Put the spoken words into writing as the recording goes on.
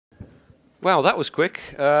Wow, that was quick.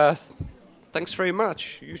 Thanks very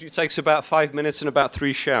much. Usually takes about 5 minutes and about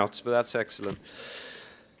 3 shouts, but that's excellent.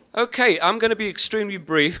 Okay, I'm going to be extremely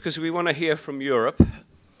brief because we want to hear from Europe.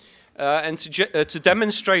 And to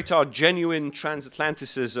demonstrate our genuine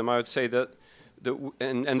transatlanticism, I would say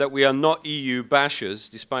that we are not EU bashers,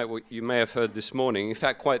 despite what you may have heard this morning. In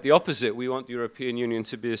fact, quite the opposite. We want the European Union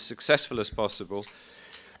to be as successful as possible.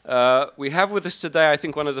 We have with us today, I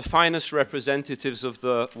think, one of the finest representatives of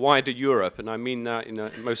the wider Europe, and I mean that in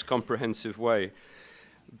a most comprehensive way.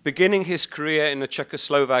 Beginning his career in the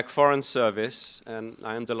Czechoslovak Foreign Service, and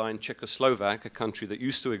I underline Czechoslovak, a country that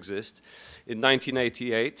used to exist, in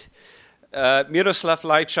 1988, Miroslav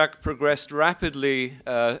Lajcak progressed rapidly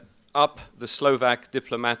up the Slovak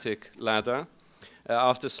diplomatic ladder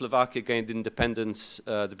after Slovakia gained independence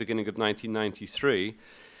at the beginning of 1993.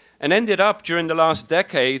 And ended up during the last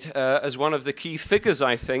decade as one of the key figures,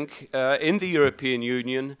 I think, in the European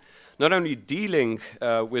Union, not only dealing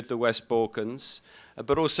with the West Balkans,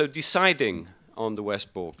 but also deciding on the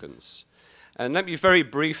West Balkans. And let me very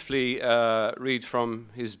briefly read from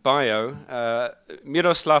his bio.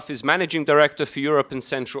 Miroslav is Managing Director for Europe and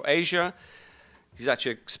Central Asia. He's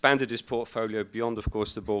actually expanded his portfolio beyond, of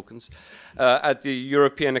course, the Balkans, at the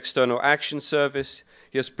European External Action Service.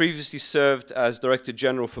 He has previously served as Director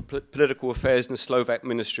General for Political Affairs in the Slovak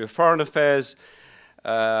Ministry of Foreign Affairs,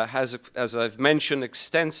 has, as I've mentioned,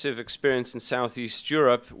 extensive experience in Southeast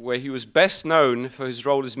Europe, where he was best known for his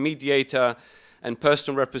role as mediator and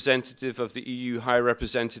personal representative of the EU High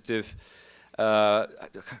Representative Xavier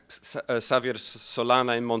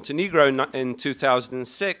Solana in Montenegro in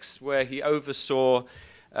 2006, where he oversaw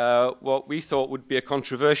what we thought would be a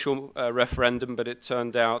controversial referendum, but it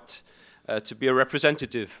turned out to be a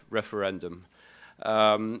representative referendum.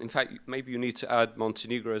 In fact, maybe you need to add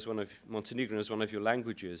Montenegrin as one of your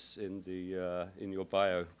languages in your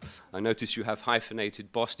bio. I notice you have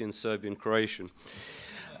hyphenated Bosnian, Serbian, Croatian.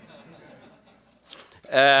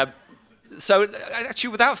 So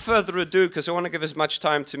actually, without further ado, because I want to give as much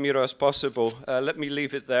time to Miro as possible, let me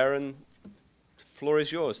leave it there, and the floor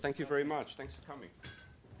is yours. Thank you very much. Thanks for coming.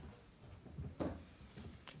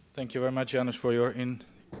 Thank you very much, Janusz, for your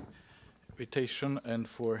invitation and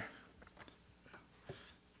for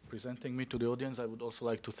presenting me to the audience. I would also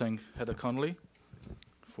like to thank Heather Conley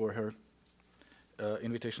for her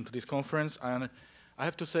invitation to this conference. And I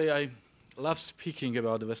have to say I love speaking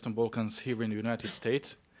about the Western Balkans here in the United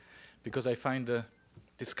States, because I find the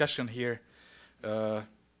discussion here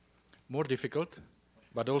more difficult,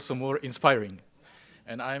 but also more inspiring.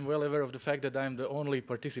 And I'm well aware of the fact that I'm the only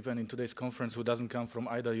participant in today's conference who doesn't come from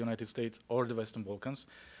either the United States or the Western Balkans.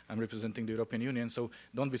 I'm representing the European Union, so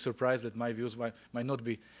don't be surprised that my views might not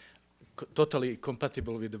be totally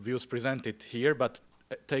compatible with the views presented here, but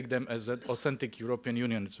take them as authentic European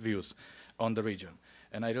Union views on the region.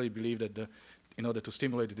 And I really believe that in order to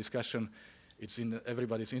stimulate the discussion, it's in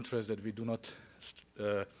everybody's interest that we do not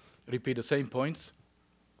repeat the same points,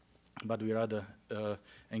 but we rather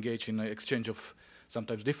engage in an exchange of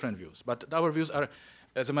sometimes different views. But our views are,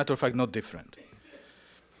 as a matter of fact, not different.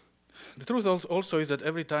 The truth also is that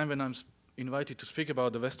every time when I'm invited to speak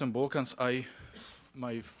about the Western Balkans,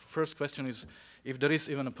 my first question is if there is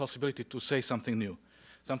even a possibility to say something new,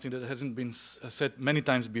 something that hasn't been said many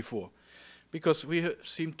times before. Because we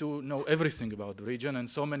seem to know everything about the region, and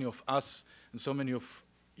so many of us and so many of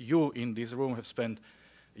you in this room have spent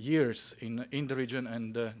years in the region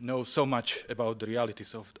and know so much about the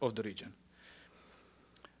realities of the region.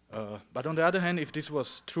 But on the other hand, if this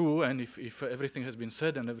was true, and if everything has been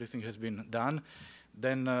said and everything has been done,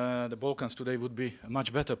 then the Balkans today would be a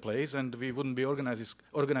much better place, and we wouldn't be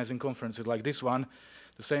organizing conferences like this one,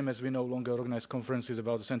 the same as we no longer organize conferences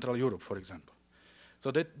about Central Europe, for example.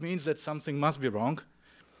 So that means that something must be wrong,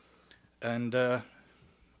 and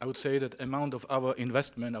I would say that amount of our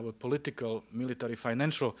investment, our political, military,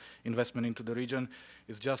 financial investment into the region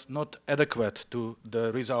is just not adequate to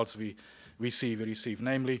the results we receive,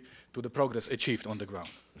 namely to the progress achieved on the ground.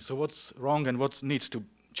 So what's wrong and what needs to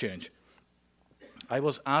change? I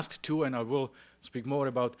was asked to, and I will speak more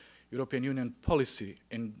about European Union policy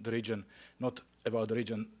in the region, not about the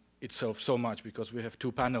region itself so much, because we have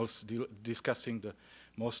two panels discussing the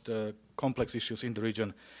most complex issues in the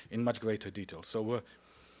region in much greater detail. So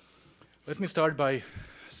let me start by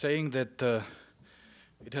saying that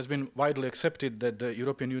it has been widely accepted that the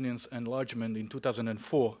European Union's enlargement in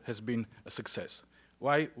 2004 has been a success.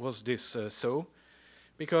 Why was this so?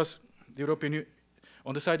 Because the European Union,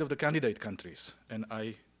 on the side of the candidate countries, and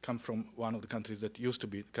I come from one of the countries that used to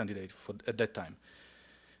be candidate at that time,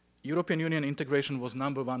 European Union integration was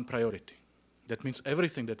 #1 priority. That means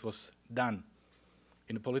everything that was done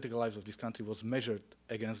in the political lives of this country was measured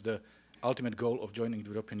against the ultimate goal of joining the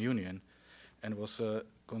European Union, and was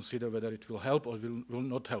considered whether it will help or will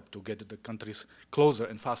not help to get the countries closer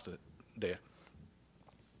and faster there.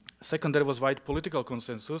 Second, there was wide political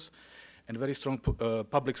consensus and very strong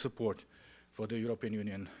public support for the European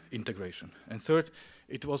Union integration. And third,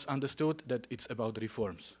 it was understood that it's about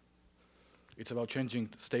reforms. It's about changing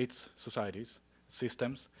states, societies,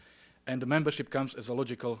 systems, and the membership comes as a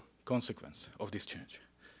logical consequence of this change.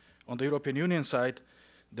 On the European Union side,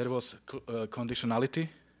 there was conditionality.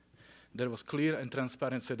 There was clear and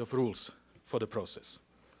transparent set of rules for the process.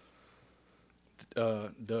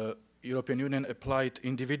 The European Union applied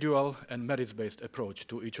individual and merits-based approach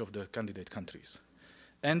to each of the candidate countries.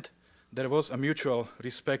 And there was a mutual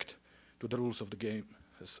respect to the rules of the game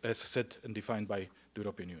as set and defined by the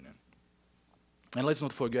European Union. And let's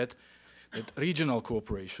not forget that regional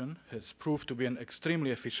cooperation has proved to be an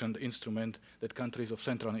extremely efficient instrument that countries of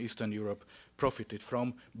Central and Eastern Europe profited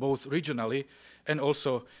from, both regionally and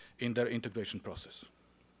also in their integration process.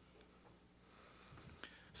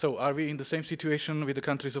 So, are we in the same situation with the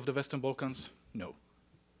countries of the Western Balkans? No.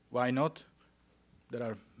 Why not? There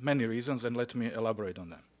are many reasons, and let me elaborate on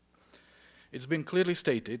them. It's been clearly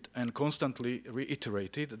stated and constantly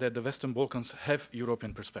reiterated that the Western Balkans have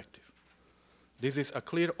European perspective. This is a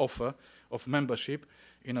clear offer of membership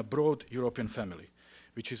in a broad European family,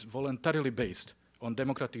 which is voluntarily based on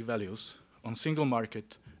democratic values, on single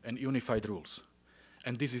market and unified rules.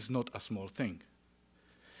 And this is not a small thing.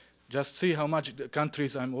 Just see how much the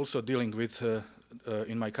countries I'm also dealing with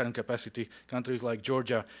in my current capacity, countries like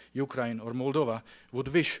Georgia, Ukraine, or Moldova, would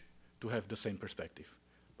wish to have the same perspective,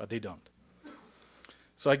 but they don't.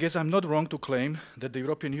 So I guess I'm not wrong to claim that the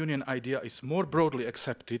European Union idea is more broadly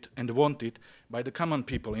accepted and wanted by the common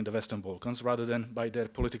people in the Western Balkans rather than by their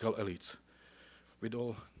political elites. With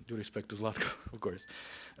all due respect to Zlatko, of course.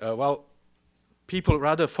 While people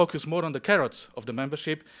rather focus more on the carrots of the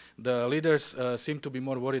membership, the leaders seem to be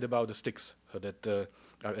more worried about the sticks that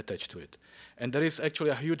are attached to it. And there is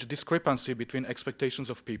actually a huge discrepancy between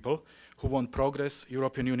expectations of people who want progress,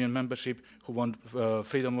 European Union membership, who want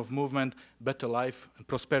freedom of movement, better life, and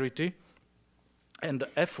prosperity, and the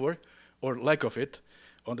effort, or lack of it,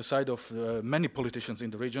 on the side of many politicians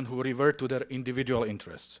in the region who revert to their individual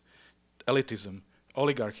interests, elitism,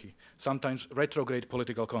 oligarchy, sometimes retrograde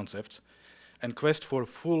political concepts, and quest for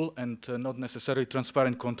full and not necessarily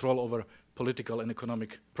transparent control over political and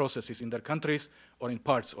economic processes in their countries or in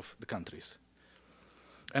parts of the countries.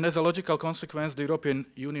 And as a logical consequence, the European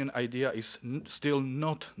Union idea is still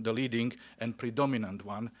not the leading and predominant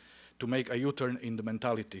one to make a U-turn in the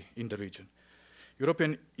mentality in the region.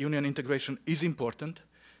 European Union integration is important,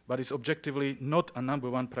 but it's objectively not a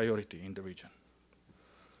 #1 priority in the region.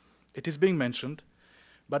 It is being mentioned,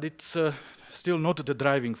 but it's still not the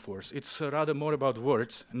driving force. It's rather more about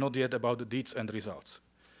words, not yet about the deeds and results.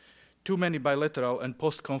 Too many bilateral and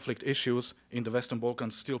post-conflict issues in the Western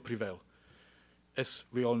Balkans still prevail. As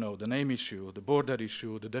we all know, the name issue, the border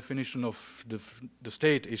issue, the definition of the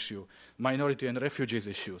state issue, minority and refugees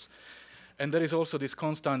issues. And there is also this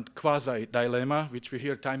constant quasi-dilemma, which we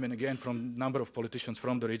hear time and again from a number of politicians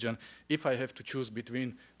from the region. If I have to choose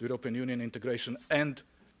between the European Union integration and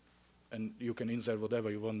you can insert whatever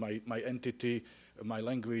you want, my entity, my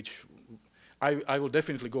language, I will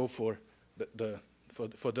definitely go for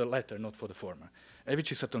the latter, not for the former,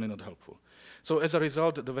 which is certainly not helpful. So as a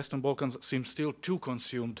result, the Western Balkans seem still too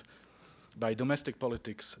consumed by domestic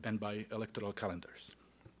politics and by electoral calendars.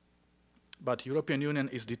 But European Union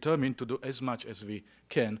is determined to do as much as we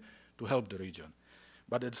can to help the region.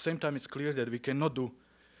 But at the same time, it's clear that we cannot do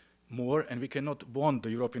more, and we cannot want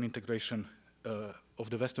the European integration of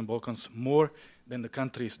the Western Balkans more than the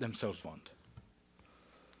countries themselves want.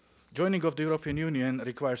 Joining of the European Union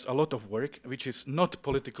requires a lot of work, which is not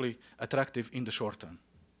politically attractive in the short term.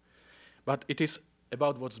 But it is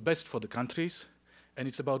about what's best for the countries, and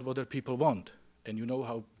it's about what their people want. And you know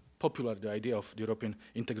how popular the idea of the European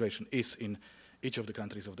integration is in each of the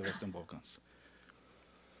countries of the Western Balkans.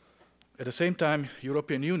 At the same time,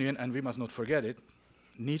 European Union, and we must not forget it,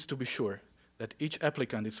 needs to be sure that each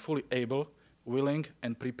applicant is fully able, willing,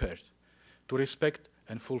 and prepared to respect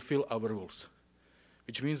and fulfill our rules,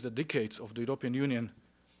 which means that decades of the European Union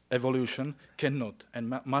evolution cannot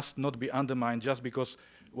and must not be undermined just because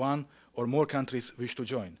one or more countries wish to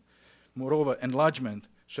join. Moreover, enlargement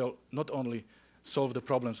shall not only solve the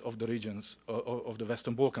problems of the regions of the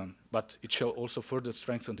Western Balkans, but it shall also further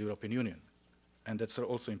strengthen the European Union. And that's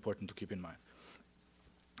also important to keep in mind.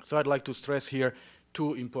 So I'd like to stress here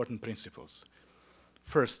two important principles.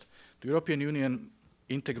 First, the European Union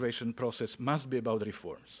integration process must be about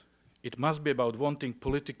reforms. It must be about wanting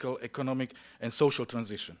political, economic, and social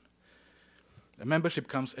transition. The membership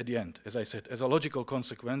comes at the end, as I said, as a logical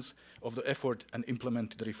consequence of the effort and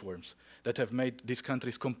implemented reforms that have made these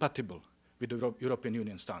countries compatible with the European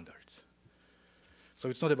Union standards. So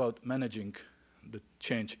it's not about managing the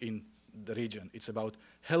change in the region, it's about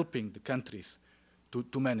helping the countries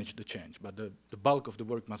to manage the change. But the bulk of the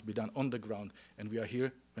work must be done on the ground, and we are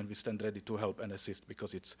here when we stand ready to help and assist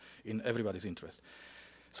because it's in everybody's interest.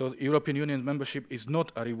 So the European Union membership is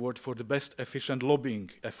not a reward for the best efficient lobbying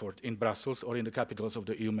effort in Brussels or in the capitals of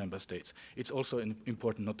the EU member states. It's also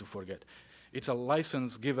important not to forget. It's a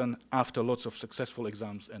license given after lots of successful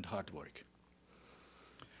exams and hard work.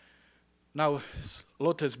 Now, a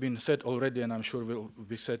lot has been said already, and I'm sure will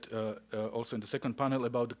be said also in the second panel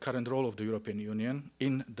about the current role of the European Union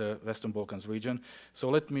in the Western Balkans region. So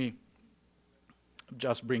let me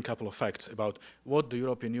just bring a couple of facts about what the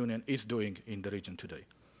European Union is doing in the region today.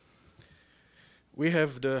 We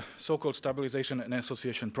have the so-called stabilization and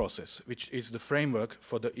association process, which is the framework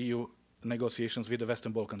for the EU negotiations with the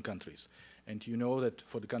Western Balkan countries. And you know that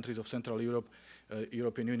for the countries of Central Europe,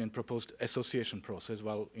 European Union proposed association process,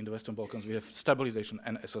 while in the Western Balkans we have stabilization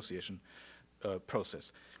and association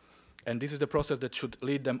process. And this is the process that should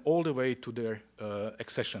lead them all the way to their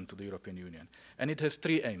accession to the European Union. And it has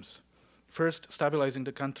three aims. First, stabilizing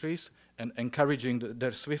the countries and encouraging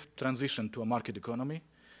their swift transition to a market economy.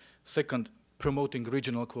 Second, promoting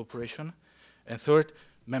regional cooperation. And third,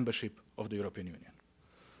 membership of the European Union.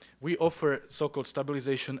 We offer so-called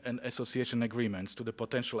stabilization and association agreements to the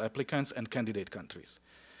potential applicants and candidate countries.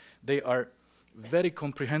 They are very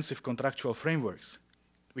comprehensive contractual frameworks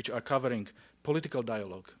which are covering political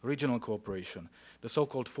dialogue, regional cooperation, the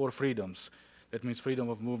so-called four freedoms. That means freedom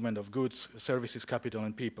of movement of goods, services, capital,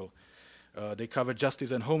 and people. They cover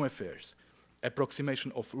justice and home affairs,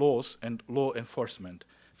 approximation of laws and law enforcement,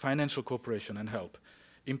 financial cooperation and help,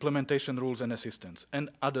 implementation rules and assistance, and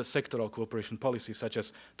other sectoral cooperation policies such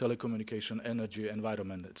as telecommunication, energy,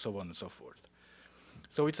 environment, and so on and so forth.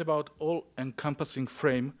 So it's about all-encompassing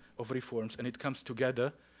frame of reforms, and it comes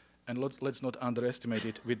together, and let's not underestimate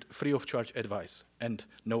it, with free-of-charge advice and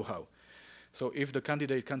know-how. So if the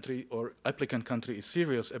candidate country or applicant country is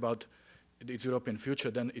serious about its European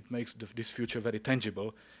future, then it makes this future very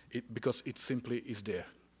tangible because it simply is there.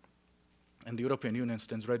 And the European Union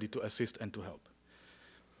stands ready to assist and to help.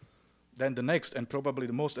 Then the next and probably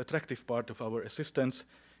the most attractive part of our assistance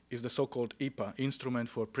is the so-called IPA, Instrument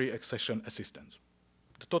for Pre-Accession Assistance.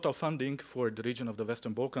 The total funding for the region of the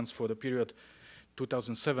Western Balkans for the period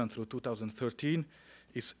 2007 through 2013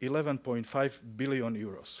 is 11.5 billion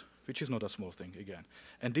euros, which is not a small thing again.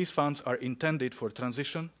 And these funds are intended for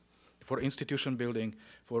transition, for institution building,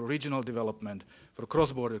 for regional development, for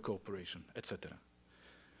cross-border cooperation, etc.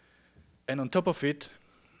 And on top of it,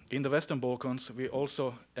 in the Western Balkans, we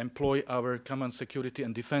also employ our common security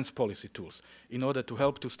and defense policy tools in order to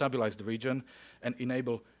help to stabilize the region and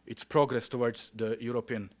enable its progress towards the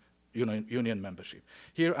European Union membership.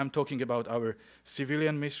 Here I'm talking about our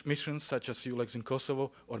civilian missions such as EULEX in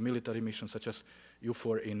Kosovo or military missions such as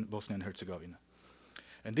EUFOR in Bosnia and Herzegovina.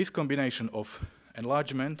 And this combination of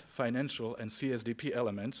enlargement, financial, and CSDP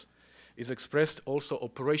elements is expressed also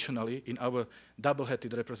operationally in our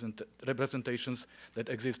double-headed representations that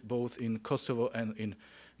exist both in Kosovo and in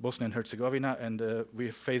Bosnia and Herzegovina, and we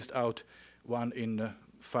have phased out one in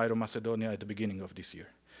Fyro Macedonia at the beginning of this year.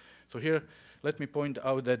 So here, let me point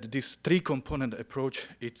out that this three-component approach,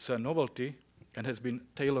 it's a novelty and has been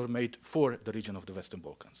tailor-made for the region of the Western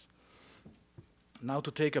Balkans. Now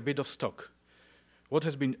to take a bit of stock. What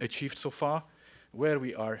has been achieved so far, where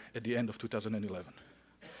we are at the end of 2011.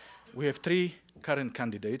 We have three current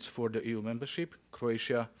candidates for the EU membership,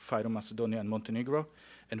 Croatia, Fyro Macedonia, and Montenegro,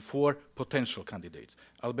 and four potential candidates,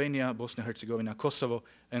 Albania, Bosnia-Herzegovina, Kosovo,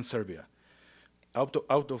 and Serbia.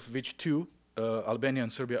 Out of which two, Albania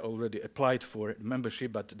and Serbia already applied for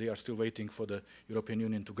membership, but they are still waiting for the European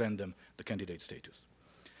Union to grant them the candidate status.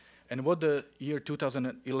 And what the year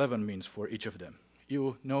 2011 means for each of them.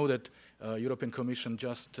 You know that European Commission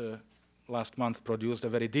just last month produced a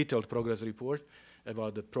very detailed progress report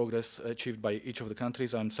about the progress achieved by each of the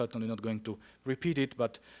countries. I'm certainly not going to repeat it,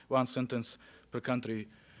 but one sentence per country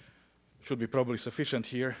should be probably sufficient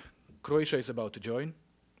here. Croatia is about to join.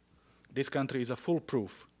 This country is a full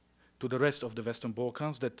proof to the rest of the Western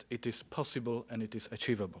Balkans that it is possible and it is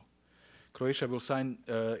achievable. Croatia will sign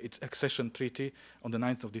its accession treaty on the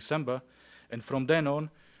 9th of December, and from then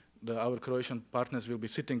on, our Croatian partners will be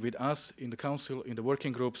sitting with us in the Council, in the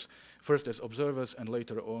working groups, first as observers and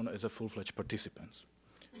later on as a full-fledged participants.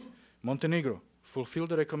 Montenegro fulfilled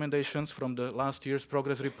the recommendations from the last year's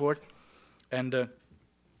progress report, and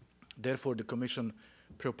Therefore, the Commission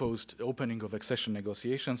proposed opening of accession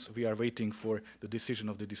negotiations. We are waiting for the decision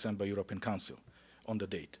of the December European Council on the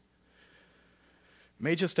date.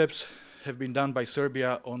 Major steps have been done by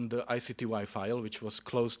Serbia on the ICTY file, which was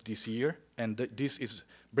closed this year, and this is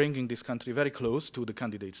bringing this country very close to the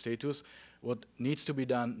candidate status. What needs to be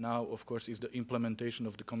done now, of course, is the implementation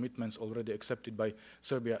of the commitments already accepted by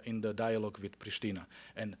Serbia in the dialogue with Pristina.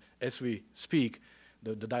 And as we speak,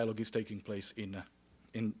 the dialogue is taking place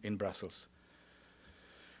in Brussels.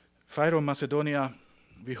 Fyrom Macedonia,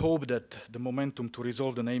 we hope that the momentum to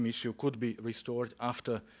resolve the name issue could be restored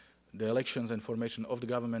after the elections and formation of the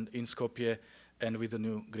government in Skopje and with the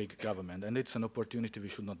new Greek government. And it's an opportunity we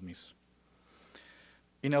should not miss.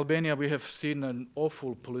 In Albania, we have seen an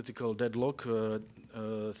awful political deadlock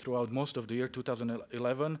throughout most of the year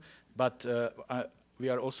 2011, but we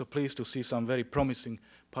are also pleased to see some very promising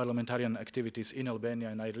parliamentarian activities in Albania,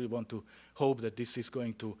 and I really want to hope that this is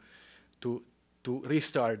going to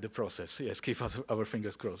restart the process. Yes, keep our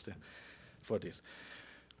fingers crossed for this.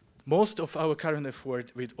 Most of our current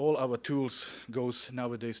effort with all our tools goes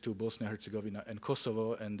nowadays to Bosnia-Herzegovina and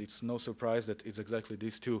Kosovo, and it's no surprise that it's exactly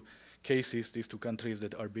these two cases, these two countries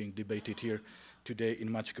that are being debated here today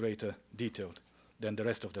in much greater detail than the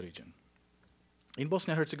rest of the region. In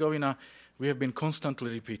Bosnia-Herzegovina, we have been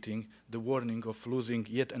constantly repeating the warning of losing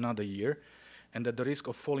yet another year, and that the risk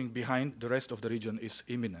of falling behind the rest of the region is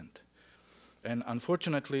imminent. And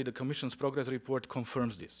unfortunately, the Commission's progress report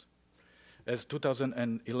confirms this, as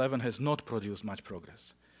 2011 has not produced much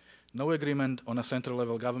progress. No agreement on a central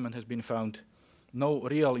level government has been found, no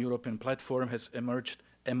real European platform has emerged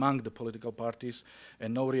among the political parties,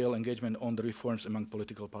 and no real engagement on the reforms among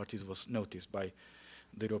political parties was noticed by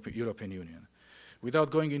the European Union.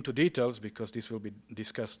 Without going into details, because this will be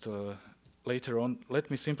discussed later on,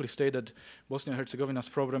 let me simply state that Bosnia-Herzegovina's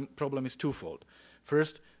problem is twofold.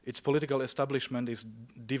 First, its political establishment is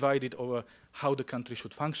divided over how the country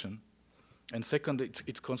should function, and second,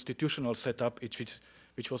 its constitutional setup,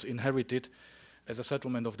 which was inherited as a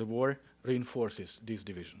settlement of the war, reinforces these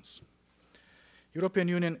divisions. European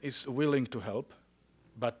Union is willing to help,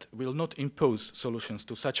 but will not impose solutions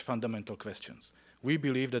to such fundamental questions. We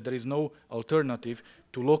believe that there is no alternative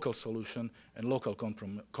to local solution and local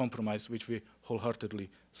compromise, which we wholeheartedly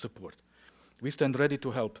support. We stand ready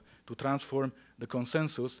to help to transform the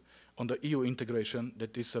consensus on the EU integration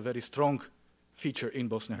that is a very strong feature in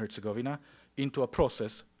Bosnia-Herzegovina into a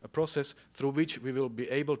process through which we will be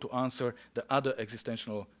able to answer the other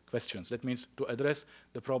existential questions. That means to address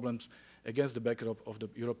the problems against the backdrop of the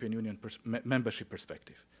European Union membership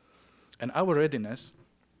perspective. And our readiness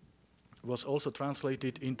was also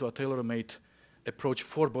translated into a tailor-made approach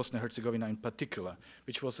for Bosnia-Herzegovina in particular,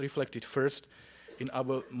 which was reflected first in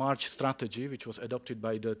our March strategy, which was adopted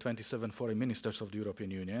by the 27 foreign ministers of the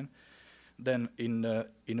European Union. Then in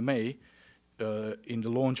May, in the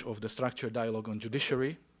launch of the structured dialogue on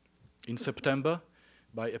judiciary. In September,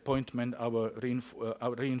 by appointment, our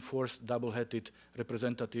reinforced double-headed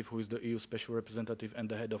representative, who is the EU Special Representative and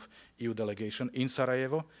the head of EU delegation in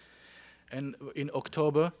Sarajevo. And in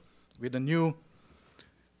October, with the new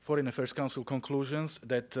Foreign Affairs Council conclusions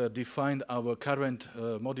that defined our current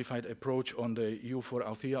modified approach on the EU4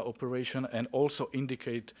 Althea operation and also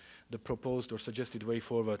indicate the proposed or suggested way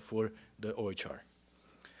forward for the OHR.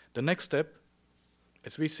 The next step,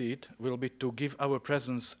 as we see it, will be to give our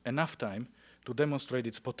presence enough time to demonstrate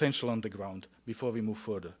its potential on the ground before we move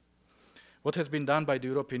further. What has been done by the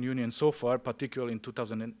European Union so far, particularly in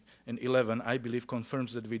 2011, I believe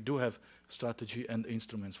confirms that we do have strategy and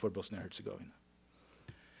instruments for Bosnia-Herzegovina.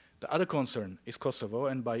 The other concern is Kosovo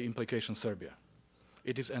and by implication Serbia.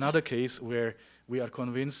 It is another case where we are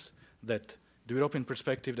convinced that the European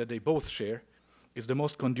perspective that they both share is the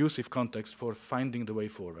most conducive context for finding the way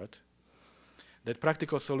forward, that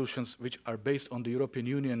practical solutions which are based on the European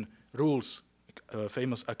Union rules,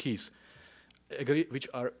 famous acquis, which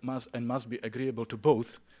are must be agreeable to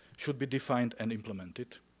both, should be defined and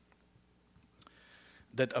implemented,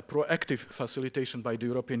 that a proactive facilitation by the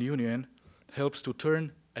European Union helps to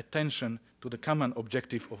turn attention to the common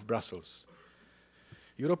objective of Brussels.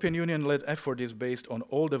 European Union-led effort is based on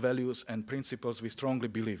all the values and principles we strongly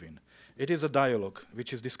believe in. It is a dialogue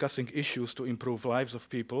which is discussing issues to improve lives of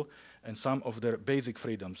people and some of their basic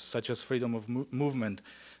freedoms, such as freedom of movement,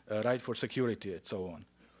 right for security, and so on.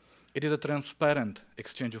 It is a transparent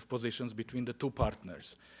exchange of positions between the two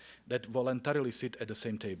partners that voluntarily sit at the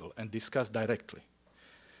same table and discuss directly.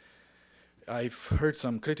 I've heard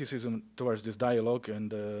some criticism towards this dialogue,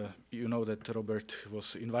 and you know that Robert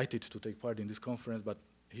was invited to take part in this conference, but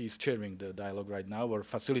he's chairing the dialogue right now, or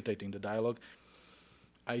facilitating the dialogue.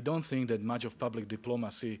 I don't think that much of public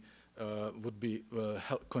diplomacy would be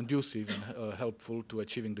conducive and helpful to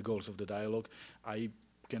achieving the goals of the dialogue. I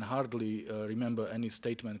can hardly remember any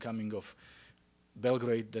statement coming of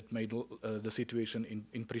Belgrade that made the situation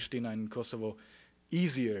in Pristina and Kosovo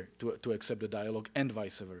easier to accept the dialogue, and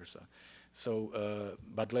vice versa. So,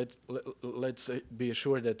 but let's be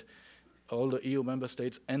assured that all the EU member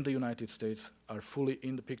states and the United States are fully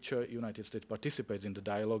in the picture. United States participates in the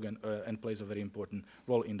dialogue and plays a very important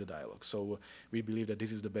role in the dialogue. So we believe that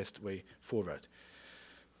this is the best way forward.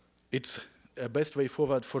 It's a best way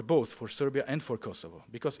forward for both, for Serbia and for Kosovo,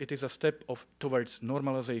 because it is a step towards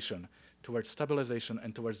normalization, towards stabilization,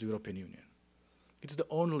 and towards the European Union. It's the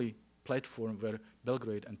only platform where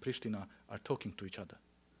Belgrade and Pristina are talking to each other.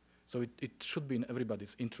 So it should be in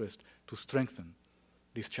everybody's interest to strengthen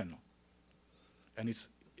this channel. And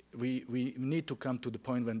we need to come to the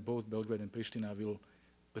point when both Belgrade and Pristina will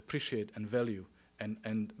appreciate and value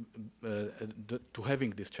to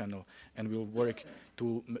having this channel, and will work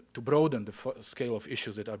to broaden the scale of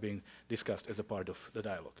issues that are being discussed as a part of the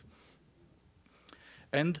dialogue.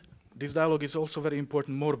 And this dialogue is also very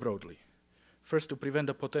important more broadly. First, to prevent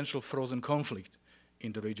a potential frozen conflict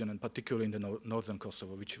in the region, and particularly in the northern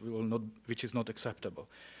Kosovo, which is not acceptable.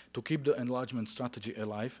 To keep the enlargement strategy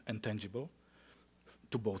alive and tangible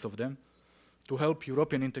to both of them. To help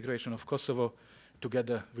European integration of Kosovo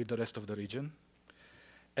together with the rest of the region.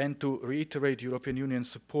 And to reiterate European Union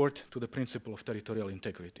support to the principle of territorial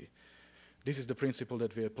integrity. This is the principle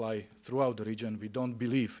that we apply throughout the region. We don't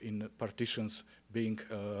believe in partitions being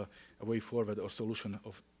a way forward or solution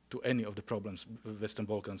to any of the problems Western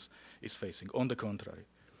Balkans is facing. On the contrary.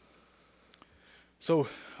 So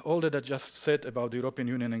all that I just said about the European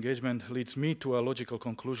Union engagement leads me to a logical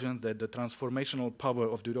conclusion that the transformational power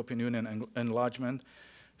of the European Union enlargement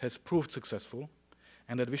has proved successful,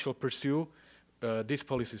 and that we shall pursue these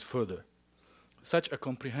policies further. Such a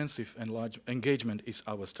comprehensive engagement is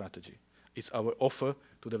our strategy. It's our offer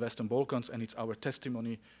to the Western Balkans, and it's our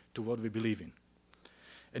testimony to what we believe in.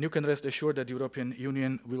 And you can rest assured that the European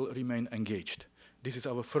Union will remain engaged. This is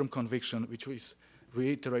our firm conviction, which is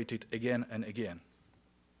reiterated again and again.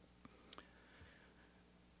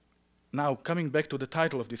 Now, coming back to the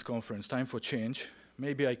title of this conference, Time for Change,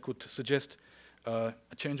 maybe I could suggest a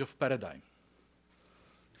change of paradigm.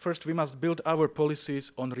 First, we must build our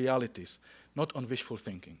policies on realities, not on wishful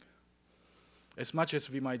thinking. As much as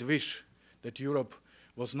we might wish that Europe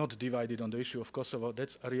was not divided on the issue of Kosovo,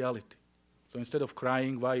 that's a reality. So instead of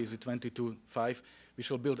crying, why is it 22-5, we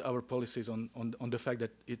shall build our policies on the fact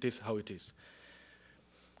that it is how it is.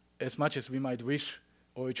 As much as we might wish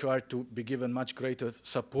OHR to be given much greater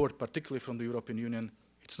support, particularly from the European Union,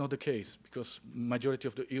 it's not the case, because majority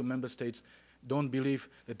of the EU member states don't believe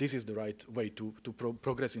that this is the right way to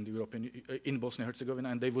progress in the in Bosnia-Herzegovina,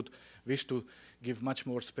 and they would wish to give much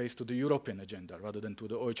more space to the European agenda rather than to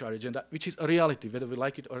the OHR agenda, which is a reality, whether we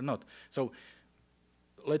like it or not. So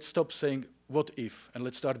let's stop saying what if, and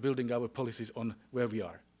let's start building our policies on where we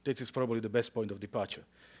are. This is probably the best point of departure.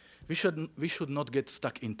 We should not get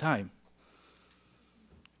stuck in time.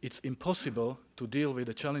 It's impossible to deal with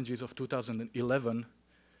the challenges of 2011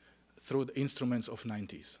 through the instruments of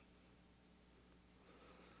 90s.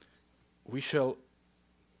 We shall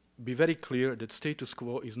be very clear that status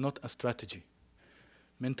quo is not a strategy.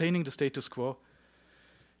 Maintaining the status quo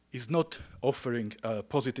is not offering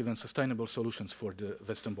positive and sustainable solutions for the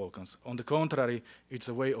Western Balkans. On the contrary, it's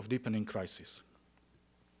a way of deepening crisis.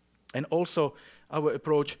 And also, our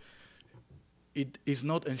approach, it is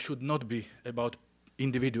not and should not be about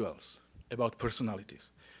individuals, about personalities.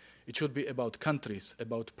 It should be about countries,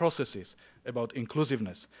 about processes, about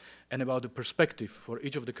inclusiveness, and about the perspective for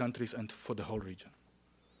each of the countries and for the whole region.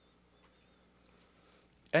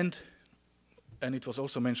 And it was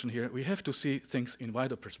also mentioned here, we have to see things in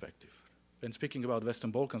wider perspective. When speaking about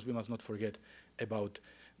Western Balkans, we must not forget about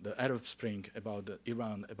the Arab Spring, about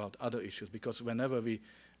Iran, about other issues, because whenever we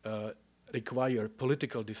require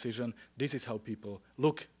political decision, this is how people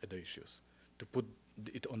look at the issues, to put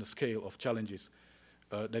it on the scale of challenges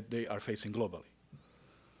that they are facing globally.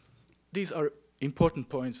 These are important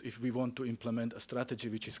points if we want to implement a strategy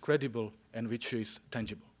which is credible and which is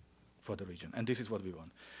tangible for the region, and this is what we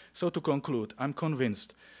want. So to conclude, I'm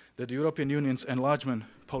convinced that the European Union's enlargement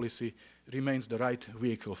policy remains the right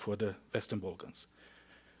vehicle for the Western Balkans.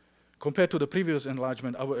 Compared to the previous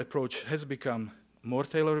enlargement, our approach has become more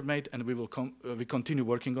tailor-made, and we continue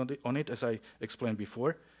working on it, as I explained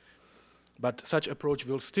before. But such approach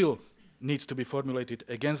will still needs to be formulated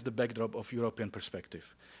against the backdrop of European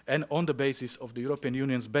perspective and on the basis of the European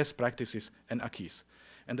Union's best practices and acquis.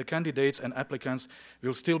 And the candidates and applicants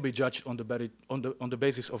will still be judged on the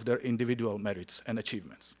basis of their individual merits and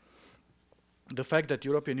achievements. the fact that the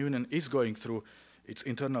European Union is going through its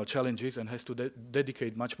internal challenges and has to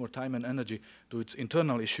dedicate much more time and energy to its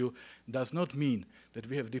internal issue does not mean that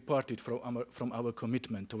we have departed from our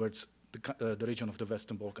commitment towards the region of the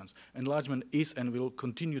Western Balkans. Enlargement is and will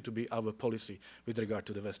continue to be our policy with regard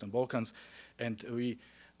to the Western Balkans, and we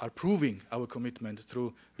are proving our commitment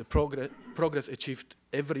through the progress achieved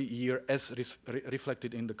every year as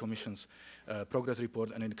reflected in the Commission's progress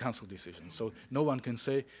report and in the Council decision. So no one can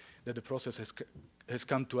say that the process has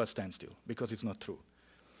come to a standstill, because it's not true.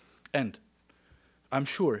 And I'm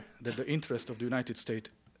sure that the interest of the United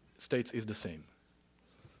States is the same,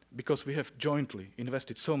 because we have jointly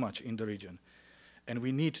invested so much in the region, and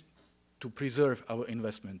we need to preserve our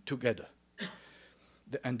investment together.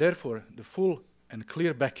 And therefore, the full and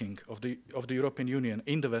clear backing of the European Union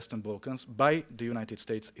in the Western Balkans by the United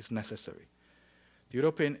States is necessary. The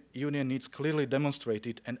European Union needs clearly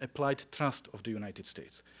demonstrated and applied trust of the United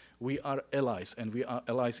States. We are allies, and we are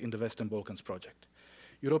allies in the Western Balkans project.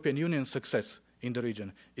 European Union's success in the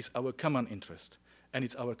region is our common interest, and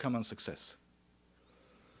it's our common success.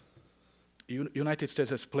 United States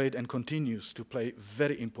has played and continues to play a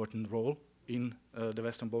very important role in the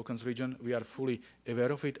Western Balkans region. We are fully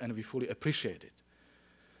aware of it, and we fully appreciate it.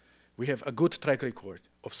 We have a good track record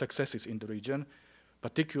of successes in the region,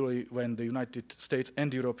 particularly when the United States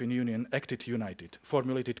and the European Union acted united,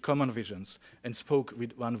 formulated common visions, and spoke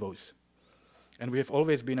with one voice. And we have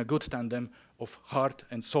always been a good tandem of hard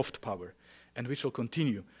and soft power, and we shall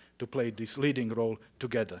continue to play this leading role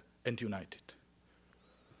together and united.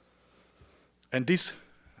 And this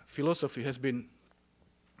philosophy has been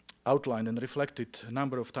outlined and reflected a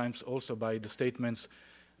number of times also by the statements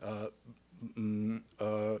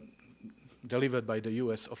delivered by the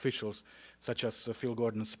US officials, such as Phil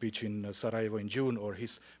Gordon's speech in Sarajevo in June, or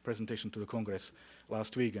his presentation to the Congress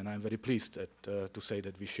last week. And I'm very pleased to say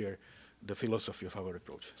that we share the philosophy of our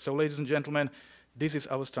approach. So, ladies and gentlemen, this is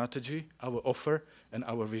our strategy, our offer, and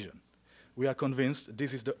our vision. We are convinced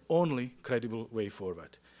this is the only credible way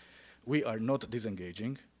forward. We are not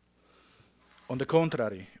disengaging. On the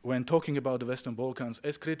contrary, when talking about the Western Balkans,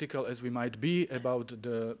 as critical as we might be about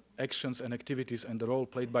the actions and activities and the role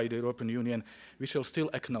played by the European Union, we shall still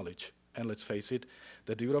acknowledge, and let's face it,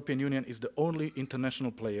 that the European Union is the only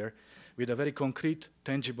international player with a very concrete,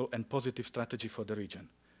 tangible, and positive strategy for the region,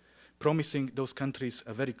 promising those countries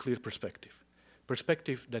a very clear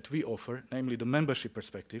perspective that we offer, namely the membership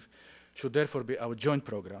perspective, should therefore be our joint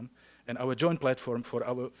program and our joint platform for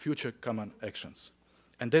our future common actions.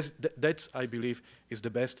 And that's, I believe, is the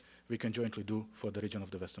best we can jointly do for the region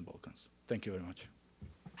of the Western Balkans. Thank you very much.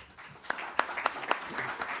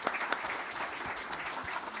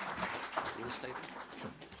 You want to stay there?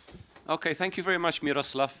 Sure. Okay, thank you very much,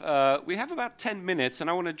 Miroslav. We have about 10 minutes, and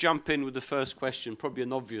I want to jump in with the first question, probably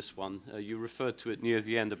an obvious one. You referred to it near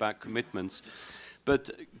the end about commitments.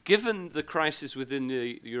 But given the crisis within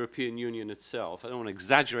the European Union itself, I don't want to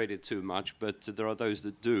exaggerate it too much, but there are those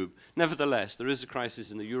that do. Nevertheless, there is a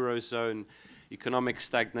crisis in the Eurozone, economic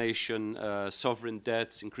stagnation, sovereign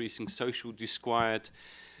debts, increasing social disquiet.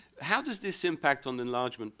 How does this impact on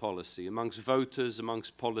enlargement policy amongst voters,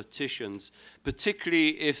 amongst politicians, particularly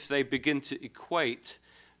if they begin to equate,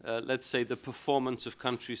 let's say, the performance of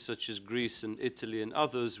countries such as Greece and Italy and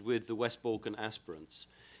others with the West Balkan aspirants?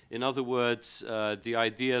 In other words, the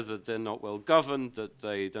idea that they're not well governed, that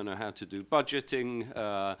they don't know how to do budgeting,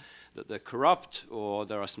 that they're corrupt, or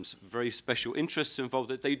there are some very special interests involved,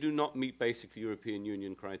 that they do not meet basic European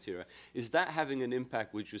Union criteria. Is that having an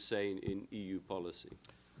impact, would you say, in EU policy?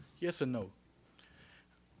 Yes and no.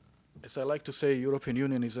 As I like to say, European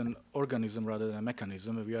Union is an organism rather than a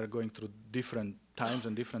mechanism. We are going through different times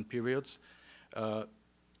and different periods.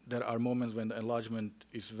 There are moments when enlargement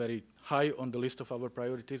is very high on the list of our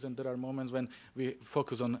priorities, and there are moments when we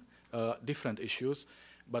focus on different issues.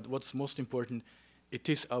 But what's most important, it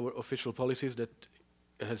is our official policies that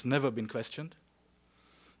has never been questioned.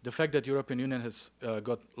 The fact that the European Union has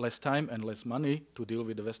got less time and less money to deal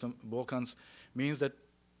with the Western Balkans means that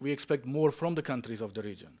we expect more from the countries of the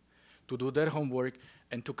region to do their homework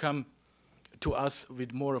and to come to us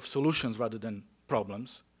with more of solutions rather than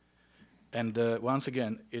problems. And once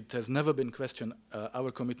again, it has never been questioned.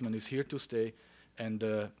 Our commitment is here to stay, and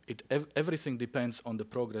everything depends on the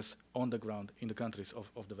progress on the ground in the countries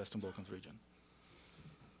of the Western Balkans region.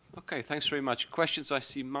 Okay, thanks very much. Questions? I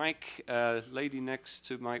see Mike, lady next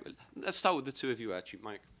to Mike. Let's start with the two of you, actually.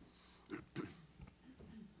 Mike.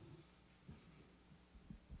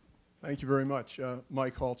 Thank you very much.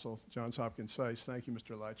 Mike Holtzel, Johns Hopkins SICE. Thank you,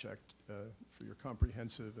 Mr. Lajcak, for your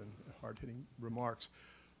comprehensive and hard-hitting remarks.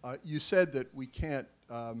 You said that we can't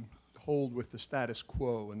hold with the status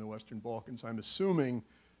quo in the Western Balkans. I'm assuming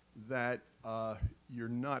that you're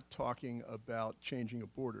not talking about changing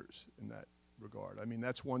of borders in that regard. I mean,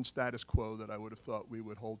 that's one status quo that I would have thought we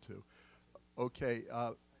would hold to. Okay.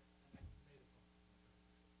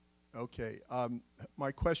 Okay.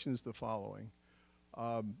 My question is the following.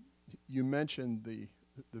 You mentioned the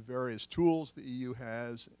various tools the EU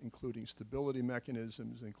has, including stability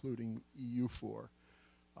mechanisms, including EU4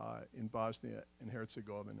 in Bosnia and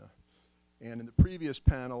Herzegovina. And in the previous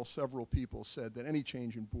panel, several people said that any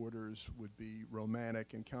change in borders would be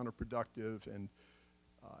romantic and counterproductive and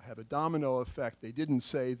have a domino effect. They didn't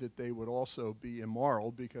say that they would also be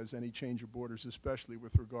immoral, because any change of borders, especially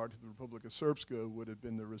with regard to the Republic of Srpska, would have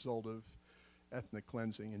been the result of ethnic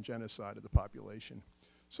cleansing and genocide of the population.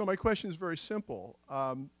 So my question is very simple.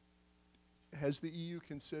 Has the EU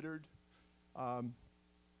considered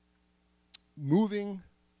moving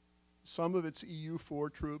some of its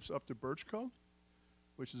EU4 troops up to Brčko,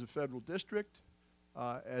 which is a federal district,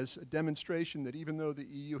 as a demonstration that even though the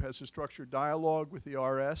EU has a structured dialogue with the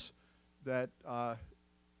RS, that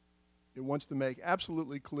it wants to make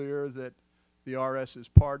absolutely clear that the RS is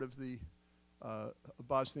part of the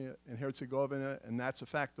Bosnia and Herzegovina, and that's a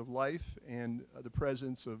fact of life, and the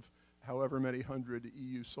presence of however many hundred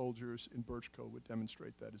EU soldiers in Brčko would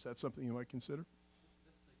demonstrate that. Is that something you might consider?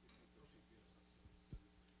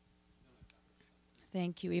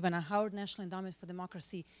 Thank you. Ivana Howard, National Endowment for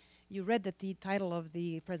Democracy. You read that the title of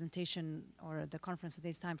the presentation or the conference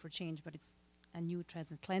today's Time for Change, but it's a new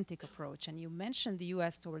transatlantic approach. And you mentioned the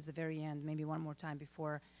US towards the very end, maybe one more time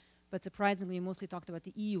before, but surprisingly, you mostly talked about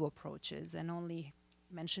the EU approaches and only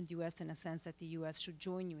mentioned US in a sense that the US should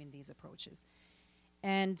join you in these approaches.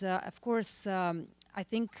 And of course, I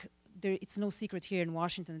think it's no secret here in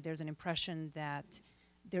Washington that there's an impression that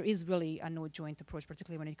there is really a no joint approach,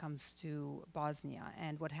 particularly when it comes to Bosnia.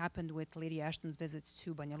 And what happened with Lady Ashton's visit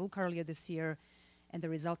to Banja Luka earlier this year and the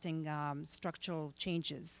resulting structural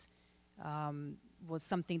changes was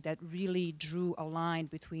something that really drew a line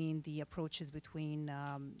between the approaches between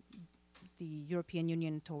the European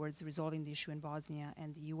Union towards resolving the issue in Bosnia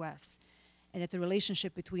and the US. And that the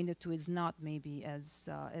relationship between the two is not maybe as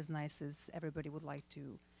nice as everybody would like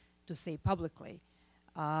to say publicly.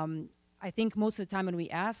 I think most of the time when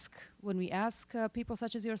we ask people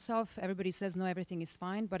such as yourself, everybody says, no, everything is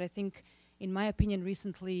fine. But I think, in my opinion,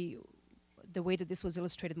 recently, the way that this was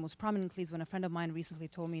illustrated most prominently is when a friend of mine recently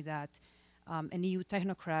told me that an EU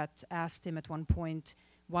technocrat asked him at one point,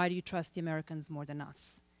 why do you trust the Americans more than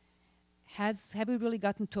us? Have we really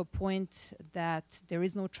gotten to a point that there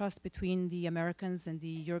is no trust between the Americans and the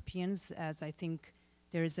Europeans, as I think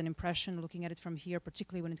there is an impression looking at it from here,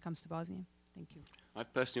 particularly when it comes to Bosnia? Thank you.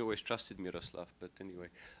 I've personally always trusted Miroslav, but anyway.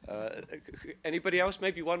 Anybody else?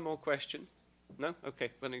 Maybe one more question? No?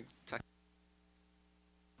 Okay.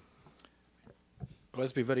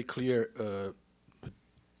 Let's be very clear.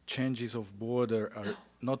 Changes of border are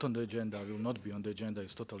not on the agenda, will not be on the agenda.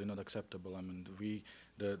 It's totally not acceptable. I mean,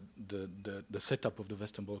 the setup of the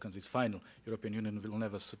Western Balkans is final. European Union will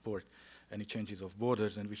never support any changes of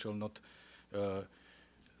borders, and we shall not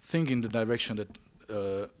think in the direction that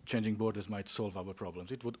changing borders might solve our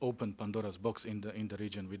problems. It would open Pandora's box in the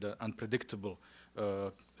region with an unpredictable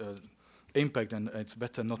impact, and it's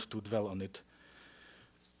better not to dwell on it.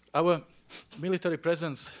 Our military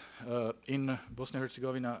presence in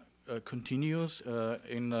Bosnia-Herzegovina continues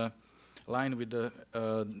in line with the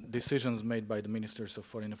decisions made by the Ministers of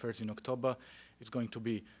Foreign Affairs in October. It's going to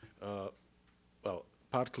be, well,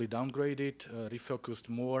 partly downgraded, refocused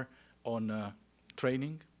more on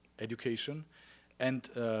training, education, and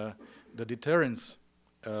the deterrence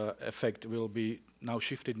effect will be now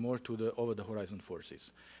shifted more to the over-the-horizon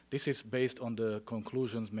forces. This is based on the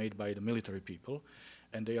conclusions made by the military people,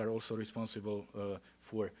 and they are also responsible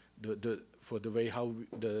for the way how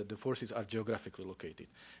the forces are geographically located.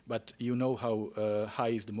 But you know how high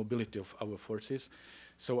is the mobility of our forces.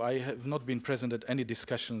 So I have not been present at any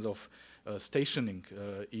discussions of stationing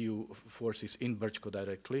EU forces in Brčko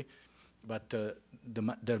directly, but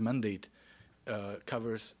their mandate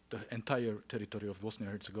covers the entire territory of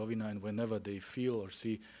Bosnia-Herzegovina, and whenever they feel or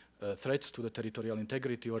see threats to the territorial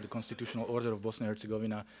integrity or the constitutional order of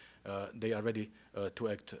Bosnia-Herzegovina, they are ready to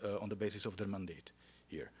act on the basis of their mandate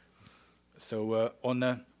here. So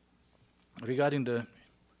regarding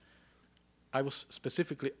I was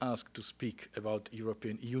specifically asked to speak about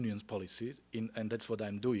European Union's policy, and that's what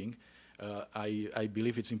I'm doing. I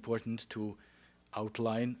believe it's important to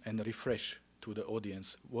outline and refresh to the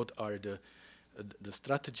audience what are the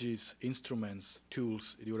strategies, instruments,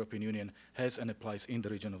 tools the European Union has and applies in the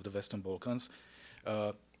region of the Western Balkans.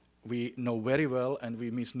 we know very well, and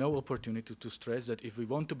we miss no opportunity to stress that if we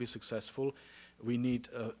want to be successful, we need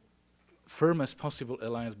a firmest possible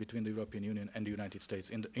alliance between the European Union and the United States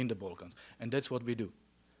in the Balkans. And that's what we do.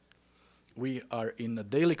 We are in a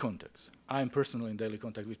daily contact. I am personally in daily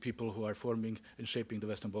contact with people who are forming and shaping the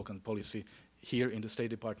Western Balkan policy here in the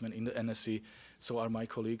State Department, in the NSC. So are my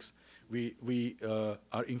colleagues. We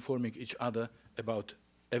are informing each other about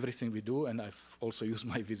everything we do, and I've also used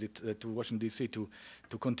my visit to Washington, D.C. to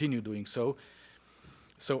continue doing so.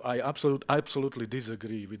 So I absolutely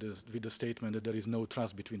disagree with the statement that there is no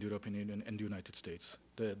trust between the European Union and the United States.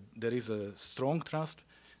 There is a strong trust,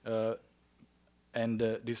 and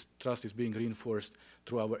this trust is being reinforced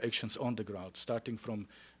through our actions on the ground, starting from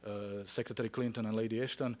Secretary Clinton and Lady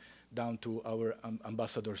Ashton down to our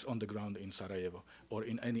ambassadors on the ground in Sarajevo or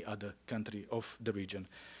in any other country of the region.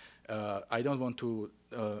 I don't want to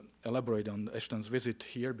elaborate on Ashton's visit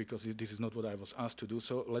here because this is not what I was asked to do.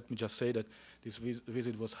 So let me just say that this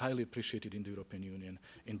visit was highly appreciated in the European Union,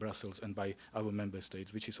 in Brussels, and by our member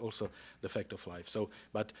states, which is also the fact of life. So,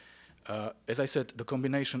 but as I said, the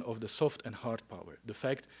combination of the soft and hard power, the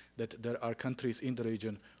fact that there are countries in the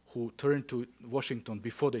region who turn to Washington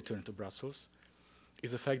before they turn to Brussels,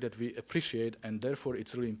 is a fact that we appreciate, and therefore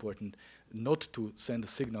it's really important not to send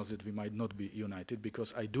signals that we might not be united,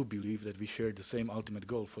 because I do believe that we share the same ultimate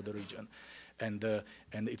goal for the region. And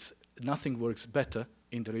it's nothing works better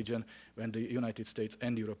in the region when the United States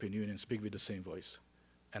and the European Union speak with the same voice.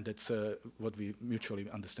 And that's what we mutually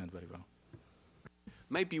understand very well.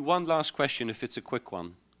 Maybe one last question, if it's a quick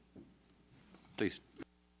one. Please.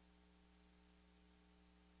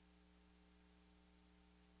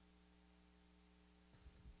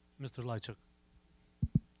 Mr. Lajcak,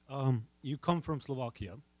 you come from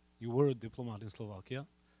Slovakia. You were a diplomat in Slovakia.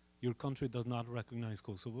 Your country does not recognize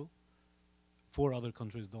Kosovo. 4 other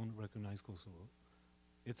countries don't recognize Kosovo.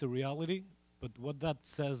 It's a reality, but what that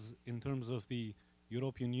says in terms of the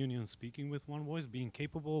European Union speaking with one voice, being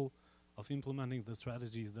capable of implementing the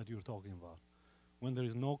strategies that you're talking about, when there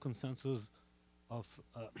is no consensus of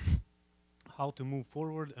how to move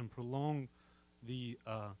forward and prolong the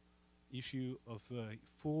issue of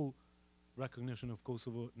full recognition of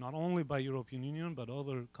Kosovo, not only by European Union, but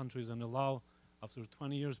other countries, and allow, after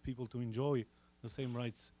 20 years, people to enjoy the same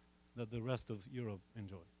rights that the rest of Europe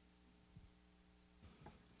enjoy.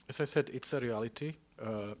 As I said, it's a reality,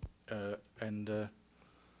 and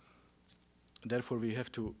therefore we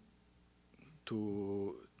have to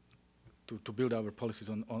build our policies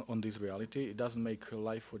on this reality. It doesn't make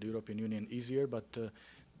life for the European Union easier, but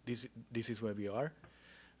this is where we are.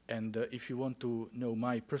 And if you want to know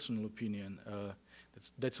my personal opinion,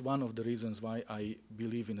 that's one of the reasons why I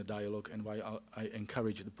believe in a dialogue and why I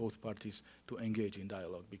encourage both parties to engage in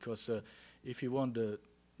dialogue. Because if you want the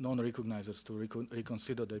non-recognizers to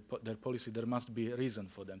reconsider their policy, there must be a reason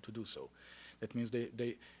for them to do so. That means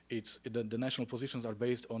the national positions are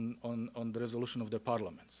based on the resolution of their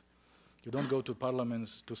parliaments. You don't go to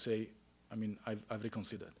parliaments to say, I mean, I've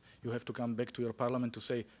reconsidered. You have to come back to your parliament to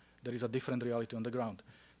say there is a different reality on the ground.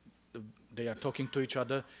 They are talking to each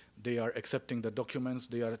other, they are accepting the documents,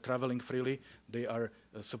 they are traveling freely, they are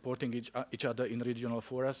supporting each other in regional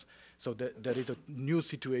forums. So there is a new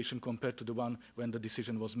situation compared to the one when the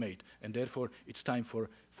decision was made. And therefore, it's time for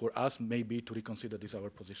us maybe to reconsider this our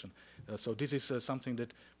position. So this is something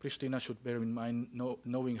that Pristina should bear in mind,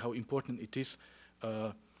 knowing how important it is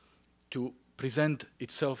to present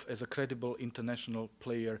itself as a credible international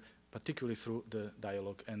player, particularly through the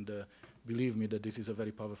dialogue. And believe me that this is a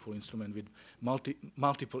very powerful instrument with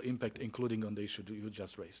multiple impact, including on the issue you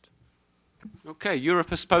just raised. Okay,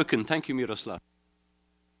 Europe has spoken. Thank you, Miroslav.